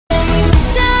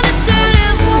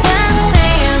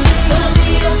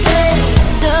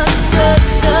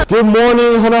Good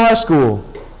morning, Hunter High School.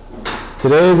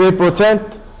 Today is April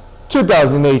 10th,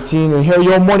 2018, and here are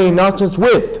your morning announcements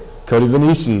with Cody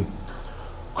Venici.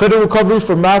 Credit recovery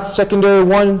for Math Secondary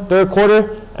 1 third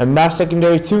quarter and Math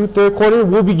Secondary 2 third quarter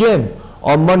will begin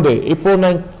on Monday, April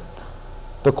 9th.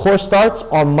 The course starts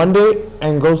on Monday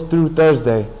and goes through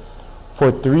Thursday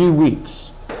for 3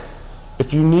 weeks.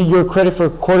 If you need your credit for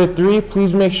quarter 3,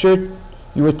 please make sure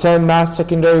you attend Math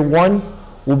Secondary 1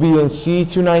 will be in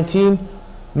C219.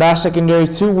 Math Secondary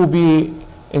 2 will be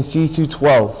in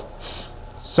C212.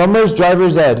 Summer's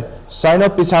Driver's Ed. Sign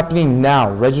up is happening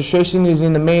now. Registration is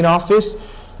in the main office.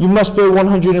 You must pay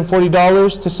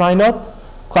 $140 to sign up.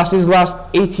 Classes last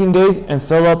 18 days and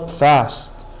fill up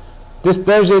fast. This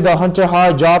Thursday, the Hunter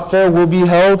High Job Fair will be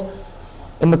held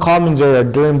in the Commons area.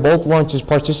 During both lunches,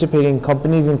 participating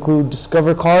companies include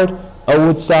Discover Card,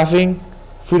 Elwood Staffing,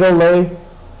 Frito-Lay,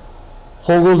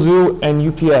 Hogle Zoo, and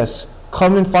UPS.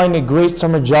 Come and find a great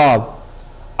summer job.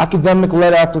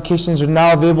 Academic-led applications are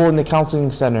now available in the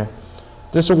Counseling Center.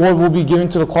 This award will be given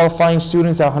to the qualifying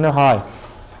students at Hunter High,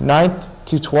 9th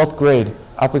to 12th grade.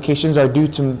 Applications are due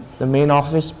to the main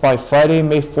office by Friday,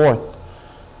 May 4th,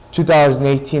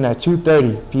 2018 at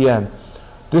 2:30 p.m.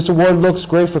 This award looks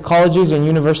great for colleges and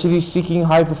universities seeking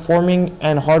high-performing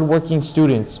and hard-working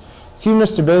students. See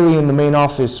Mr. Bailey in the main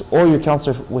office or your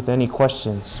counselor with any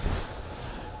questions.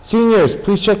 Seniors,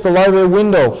 please check the library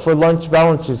window for lunch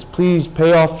balances. Please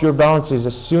pay off your balances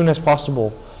as soon as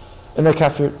possible in the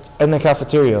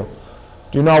cafeteria.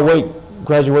 Do not wait.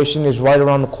 Graduation is right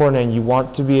around the corner and you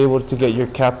want to be able to get your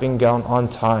cap and gown on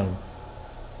time.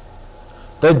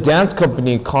 The Dance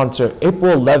Company concert,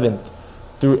 April 11th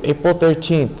through April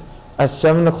 13th at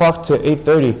 7 o'clock to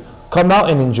 8:30. Come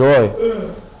out and enjoy.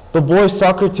 The boys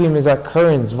soccer team is at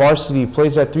Kearns. Varsity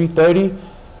plays at 3:30.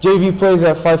 JV plays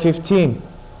at 5:15.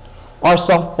 Our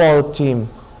softball team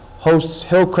hosts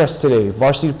Hillcrest today.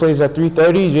 Varsity plays at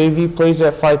 3:30. JV plays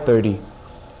at 5:30.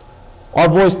 Our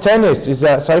boys tennis is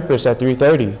at Cypress at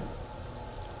 3:30.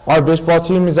 Our baseball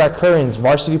team is at Kearns.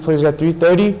 Varsity plays at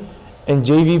 3:30 and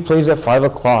JV plays at 5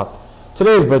 o'clock.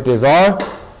 Today's birthdays are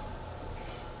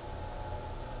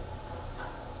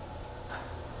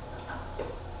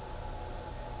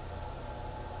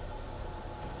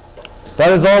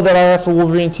That is all that I have for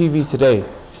Wolverine TV today.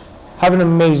 Have an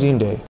amazing day.